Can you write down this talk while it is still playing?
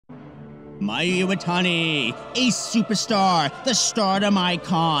Mayu Iwatani, a superstar, the Stardom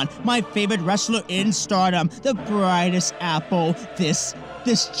icon, my favorite wrestler in Stardom, the brightest apple, this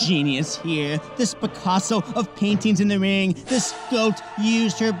genius here, this Picasso of paintings in the ring, this goat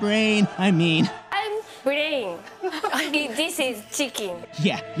used her brain, I'm brain. This is chicken.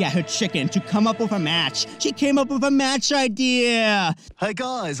 Yeah, her chicken, to come up with a match. She came up with a match idea. Hey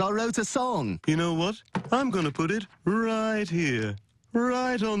guys, I wrote a song. You know what? I'm gonna put it right here.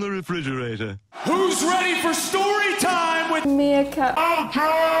 Right on the refrigerator. Who's ready for story time with Meerkat?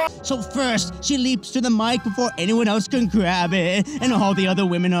 So first, she leaps to the mic before anyone else can grab it, and all the other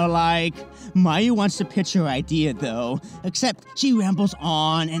women are like... Mayu wants to pitch her idea, though, except she rambles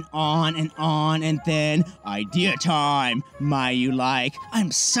on and on and on, and then, idea time. Mayu like,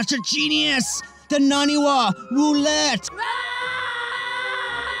 I'm such a genius! The Naniwa Roulette!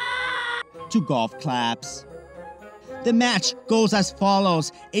 2 golf claps. The match goes as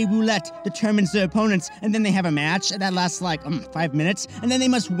follows. A roulette determines the opponents, and then they have a match that lasts like 5 minutes, and then they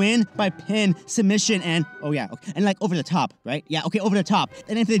must win by pin, submission, and over the top, right? Yeah, okay, over the top.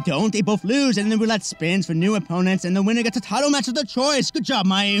 And if they don't, they both lose, and the roulette spins for new opponents, and the winner gets a title match of their choice. Good job,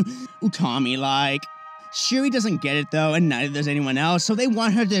 Mayu. Utami like... Shuri doesn't get it though, and neither does anyone else, so they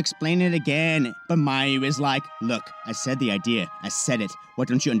want her to explain it again. But Mayu is like, look, I said the idea. I said it. What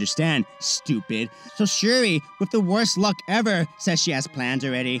don't you understand, stupid? So Shuri, with the worst luck ever, says she has plans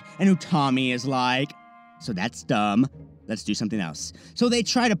already, and Utami is like, so that's dumb. Let's do something else. So they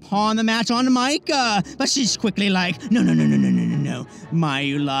try to pawn the match on Micah, but she's quickly like, no.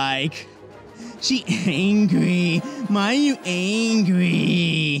 Mayu like... She angry. Mayu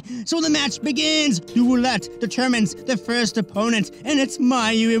angry. So the match begins. The roulette determines the first opponent, and it's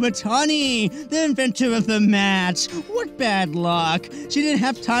Mayu Iwatani, the inventor of the match. What bad luck. She didn't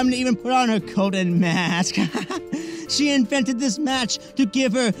have time to even put on her coat and mask. She invented this match to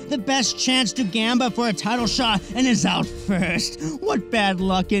give her the best chance to gamba for a title shot and is out first. What bad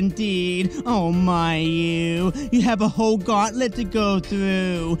luck indeed. Oh, Mayu. You have a whole gauntlet to go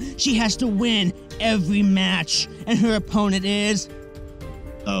through. She has to win every match, and her opponent is...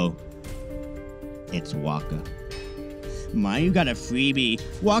 Oh. It's Waka. Mayu got a freebie.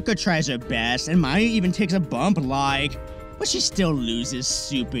 Waka tries her best, and Mayu even takes a bump like... But she still loses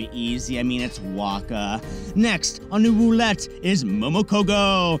super easy. I mean, it's Waka. Next on the roulette is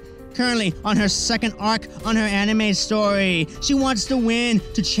Momokogo. Currently on her second arc on her anime story. She wants to win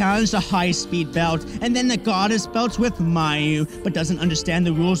to challenge the high-speed belt and then the goddess belts with Mayu, but doesn't understand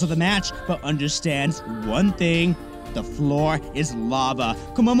the rules of the match, but understands one thing. The floor is lava.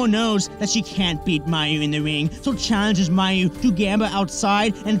 Komomo knows that she can't beat Mayu in the ring, so challenges Mayu to gamba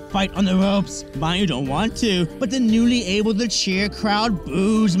outside and fight on the ropes. Mayu don't want to, but the newly able to cheer crowd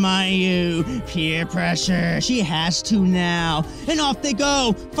boos Mayu. Peer pressure. She has to now. And off they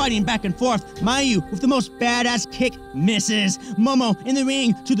go, fighting back and forth. Mayu with the most badass kick misses. Momo in the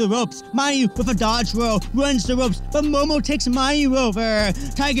ring to the ropes. Mayu with a dodge roll runs the ropes, but Momo takes Mayu over.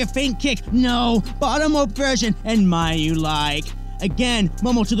 Tiger feint kick, no. Bottom rope version, and Mayu like... Again,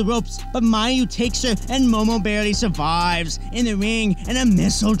 Momo to the ropes, but Mayu takes her and Momo barely survives. In the ring, and a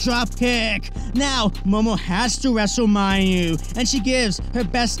missile drop kick. Now, Momo has to wrestle Mayu, and she gives her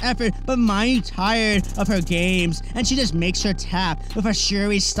best effort, but Mayu tired of her games, and she just makes her tap with a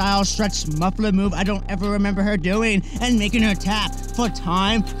Shuri-style stretch muffler move I don't ever remember her doing, and making her tap, for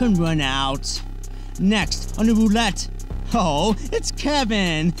time can run out. Next, on the roulette, oh, it's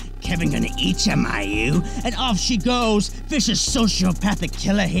Kevin. Kevin gonna eat ya, Mayu. And off she goes. Vicious sociopathic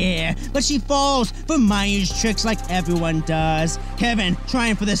killer here. But she falls for Mayu's tricks like everyone does. Kevin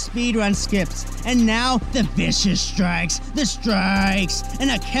trying for the speedrun skips. And now the vicious strikes. The strikes. And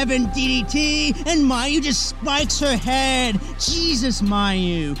a Kevin DDT. And Mayu just spikes her head. Jesus,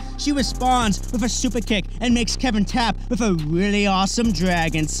 Mayu. She responds with a super kick and makes Kevin tap with a really awesome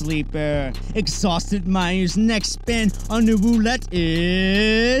dragon sleeper. Exhausted Mayu's next spin on the roulette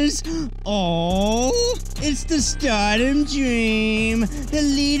is... Oh, it's the Stardom Dream, the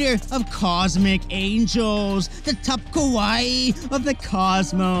leader of cosmic angels, the top kawaii of the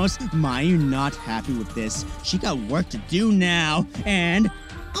cosmos. Mayu not happy with this. She got work to do now. And,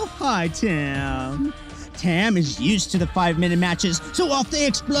 oh hi, Tam. Tam is used to the 5-minute matches, so off they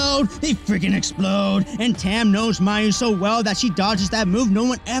explode. They freaking explode. And Tam knows Mayu so well that she dodges that move no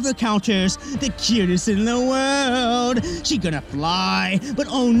one ever counters. The cutest in the world. She gonna fly, but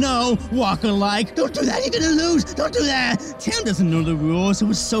oh no, Waka like, don't do that, you're gonna lose. Don't do that. Tam doesn't know the rules. It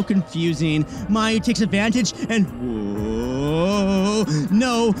was so confusing. Mayu takes advantage and whoa.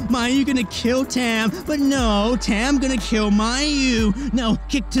 No, Mayu gonna kill Tam, but no, Tam gonna kill Mayu. No,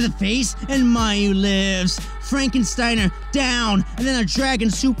 kick to the face, and Mayu lives. Frankensteiner down, and then a dragon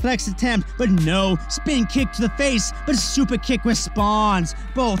suplex attempt, but no, spin kick to the face, but super kick responds.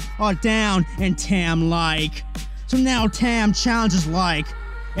 Both are down, and Tam like. So now Tam challenges like,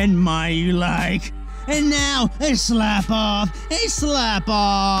 and Mayu like. And now, a slap off,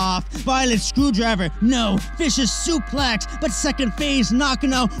 Violet screwdriver, no, vicious suplex, but second phase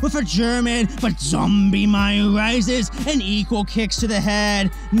Nakano with a German, but zombie Mayu rises and equal kicks to the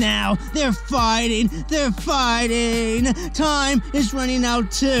head. Now, they're fighting, time is running out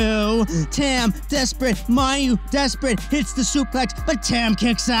too. Tam, desperate, Mayu, desperate, hits the suplex, but Tam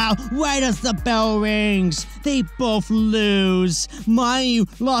kicks out right as the bell rings. They both lose. Mayu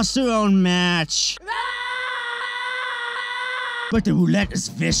lost her own match. But the roulette is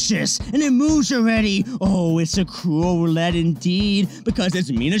vicious, and it moves already. Oh, it's a cruel roulette indeed, because it's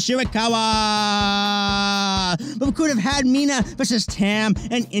Mina Shirakawa. But we could have had Mina versus Tam,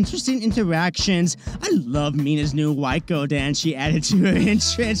 and interesting interactions. I love Mina's new white girl dance she added to her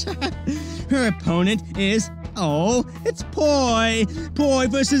entrance. Her opponent is... oh, it's Poi. Poi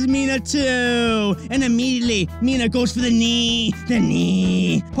versus Mina too. And immediately, Mina goes for the knee.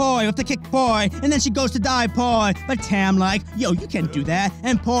 Poi with the kick Poi. And then she goes to dive Poi. But Tam like, yo, you can't do that.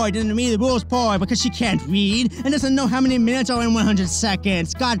 And Poi didn't read the rules Poi because she can't read and doesn't know how many minutes are in 100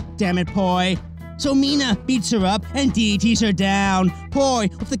 seconds. God damn it, Poi. So Mina beats her up and DDTs her down. Poi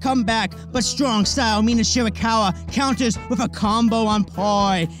with the comeback, but strong style Mina Shirakawa counters with a combo on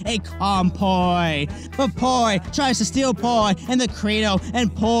Poi, a Poi. But Poi tries to steal Poi and the Credo,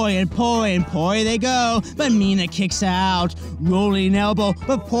 and Poi they go. But Mina kicks out, rolling elbow,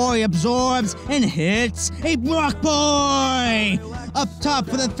 but Poi absorbs and hits a Brock Boy. Up top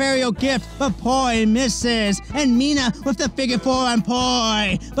for the Ferio gift, but Poi misses, and Mina with the figure 4 on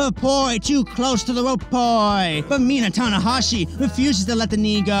Poi, but Poi too close to the rope Poi. But Mina Tanahashi refuses to let the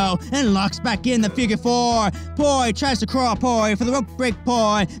knee go and locks back in the figure 4. Poi tries to crawl Poi for the rope break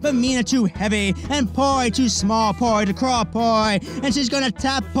Poi, but Mina too heavy and Poi too small Poi to crawl Poi, and she's gonna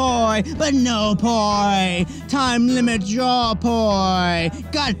tap Poi, but no Poi. Time limit draw Poi.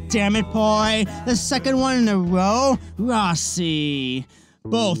 God damn it, Poi. The second one in a row? Rossi.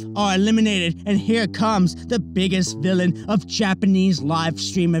 Both are eliminated, and here comes the biggest villain of Japanese live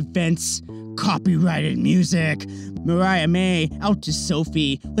stream events. Copyrighted music. Mariah May out to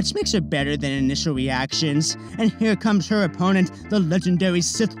Sophie, which makes her better than initial reactions. And here comes her opponent, the legendary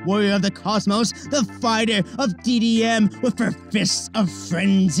Sith warrior of the cosmos, the fighter of DDM with her fists of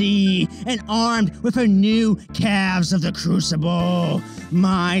frenzy, and armed with her new calves of the crucible.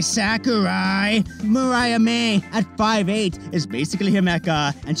 Mai Sakurai. Mariah May at 5'8" is basically her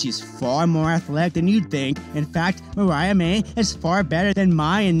mecha, and she's far more athletic than you'd think. In fact, Mariah May is far better than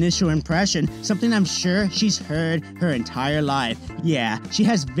my initial impression, something I'm sure she's heard her entire life. Yeah, she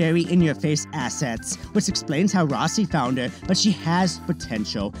has very in-your-face assets, which explains how Rossi found her, but she has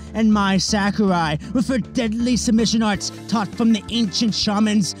potential. And Mai Sakurai, with her deadly submission arts taught from the ancient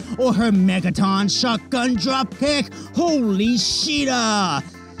shamans, or her Megaton shotgun dropkick, holy shita!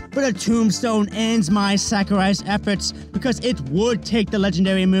 But a tombstone ends Mai Sakurai's efforts, because it would take the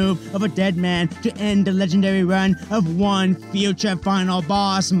legendary move of a dead man to end the legendary run of one future final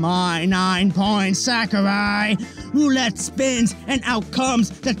boss, Mai 9-point Sakurai. Roulette spins, and out comes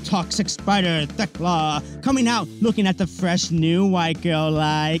the toxic spider, Thekla, coming out looking at the fresh new white girl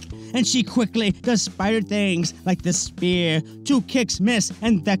like. And she quickly does spider things like the spear. 2 kicks miss,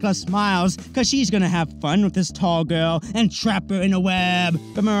 and Thekla smiles, cause she's gonna have fun with this tall girl and trap her in a web.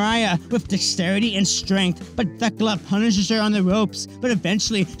 But Mariah with dexterity and strength, but Thekla punishes her on the ropes. But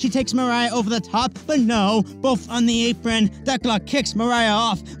eventually, she takes Mariah over the top, but no, both on the apron. Thekla kicks Mariah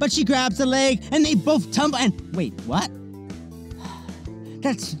off, but she grabs the leg, and they both tumble and... wait, what?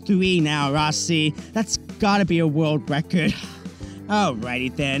 That's 3 now, Rossi. That's gotta be a world record.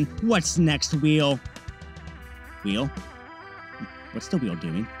 Alrighty then, what's next, Wheel? Wheel? What's the Wheel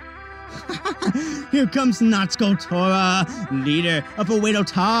doing? Here comes Natsuko Tora, leader of Oedo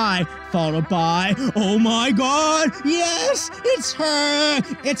Tai, followed by, oh my god, yes, it's her!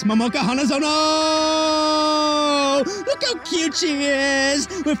 It's Momoka Hanazono! Look how cute she is,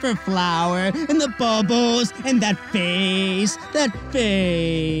 with her flower, and the bubbles, and that face,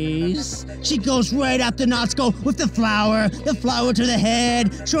 She goes right after Natsuko with the flower to the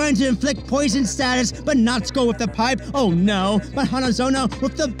head, trying to inflict poison status, but Natsuko with the pipe, oh no, but Hanazono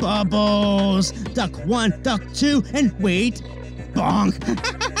with the bubbles. Duck 1, duck 2, and wait, bonk.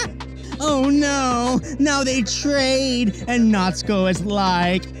 Oh no, now they trade, and Natsuko is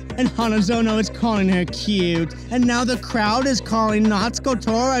like, and Hanazono is calling her cute, and now the crowd is calling Natsuko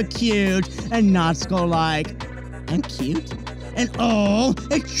Tora cute, and Natsuko like, I'm cute? And oh,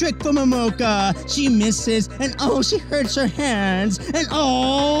 a trick from Momoka. She misses, and oh, she hurts her hands. And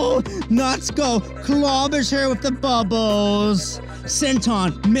oh, Natsuko clobbers her with the bubbles.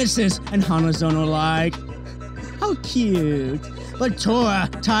 Senton misses, and Hanazono like, how cute. But Tora,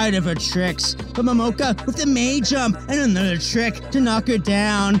 tired of her tricks. But Momoka with the May jump and another trick to knock her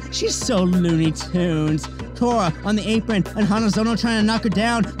down. She's so Looney Tunes. Tora on the apron and Hanazono trying to knock her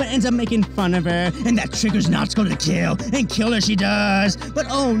down, but ends up making fun of her, and that triggers Natsuko to kill, and kill her she does. But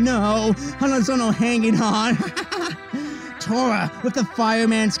oh no, Hanazono hanging on. Tora with the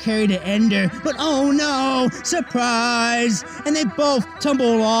fireman's carry to end her, but oh no, surprise! And they both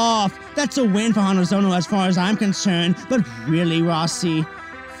tumble off. That's a win for Hanazono as far as I'm concerned, but really, Rossi,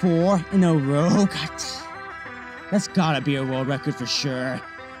 4 in a row? God, that's gotta be a world record for sure.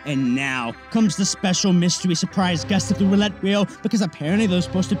 And now comes the special mystery surprise guest of the roulette wheel, because apparently there's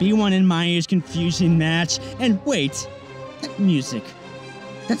supposed to be one in Mayu's confusing match. And wait, that music,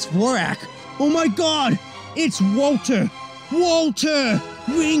 that's Vorak. Oh my god, it's Walter! Walter!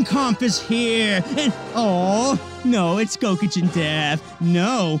 Ring Comp is here! And oh, no, it's Gokujin Death.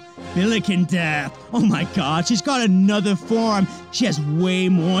 No, Billiken Death. Oh my god, she's got another form. She has way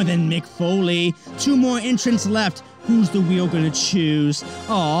more than Mick Foley. 2 more entrants left. Who's the wheel gonna choose?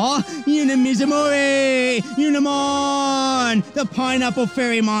 Aw, Yuna Mizumori! Unamon! The Pineapple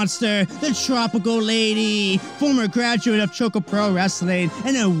Fairy Monster! The Tropical Lady! Former graduate of Choco Pro Wrestling,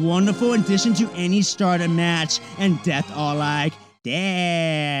 and a wonderful addition to any Stardom match. And Death all like,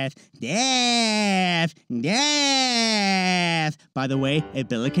 Death! Death! Death! By the way, a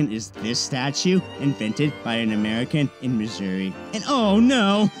Billiken is this statue, invented by an American in Missouri. And oh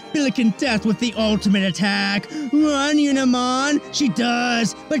no, Billiken Death with the ultimate attack! Run, Unamon! She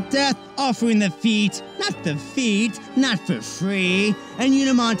does! But Death offering the feet. Not the feet, not for free. And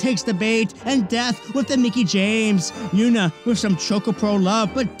Unamon takes the bait, and Death with the Mickey James. Yuna with some Choco Pro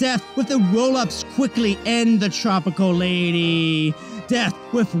love, but Death with the roll-ups quickly end the Tropical Lady. Death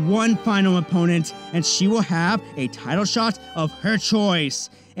with one final opponent, and she will have a title shot of her choice.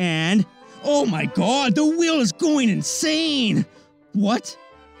 And, oh my god, the wheel is going insane! What?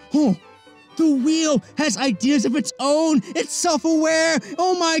 Oh, the wheel has ideas of its own! It's self-aware!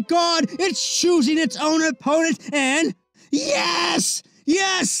 Oh my god, it's choosing its own opponent, and yes!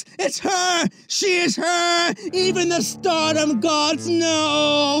 Yes, it's her! She is her! Even the Stardom gods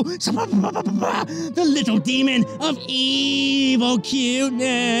know! The little demon of evil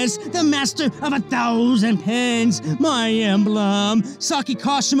cuteness! The master of 1,000 pins! My emblem! Saki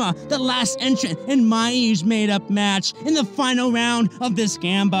Kashima, the last entrant in Mayu's made-up match in the final round of this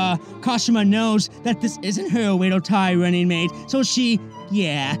Gamba. Kashima knows that this isn't her Oedo Tai running mate, so she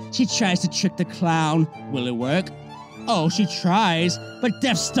tries to trick the clown. Will it work? Oh, she tries, but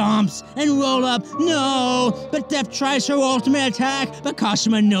Death stomps and roll up. No, but Death tries her ultimate attack, but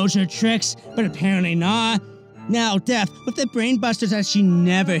Kashima knows her tricks, but apparently not. Now Death with the brainbusters as she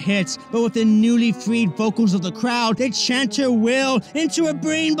never hits, but with the newly freed vocals of the crowd, they chant her will into a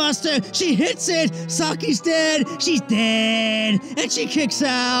brainbuster. She hits it. Saki's dead. She's dead, and she kicks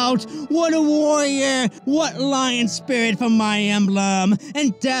out. What a warrior! What lion spirit from my emblem!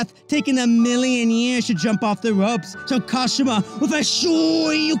 And Death taking 1,000,000 years to jump off the ropes. So Kashima with a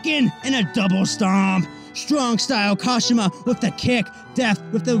shoryuken and a double stomp. Strong style Kashima with the kick, Death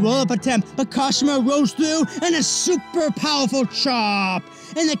with the roll-up attempt, but Kashima rose through and a super powerful chop.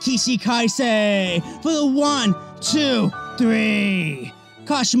 And the Kishi Kaisei for the 1, 2, 3.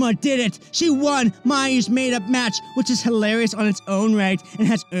 Kashima did it! She won Mayu's made-up match, which is hilarious on its own right, and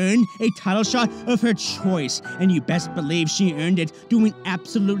has earned a title shot of her choice. And you best believe she earned it, doing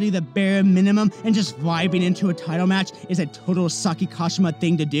absolutely the bare minimum, and just vibing into a title match is a total Saki Kashima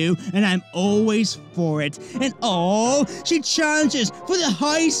thing to do, and I'm always for it. And oh, she challenges for the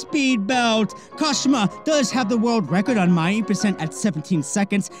high-speed belt! Kashima does have the world record on Mayu percent at 17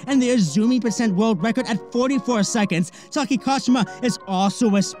 seconds, and the Azumi percent world record at 44 seconds. Saki Kashima is also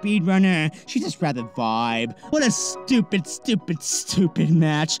a speedrunner. She just rather vibe. What a stupid, stupid, stupid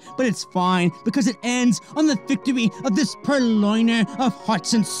match. But it's fine, because it ends on the victory of this purloiner of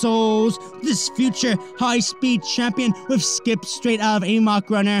hearts and souls, this future high-speed champion with skip straight out of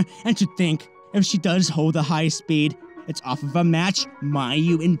Amok Runner. And to think, if she does hold the high speed, it's off of a match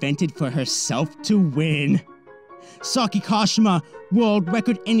Mayu invented for herself to win. Saki Kashima, world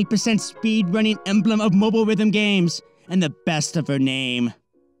record any percent speed running emblem of mobile rhythm games, and the best of her name.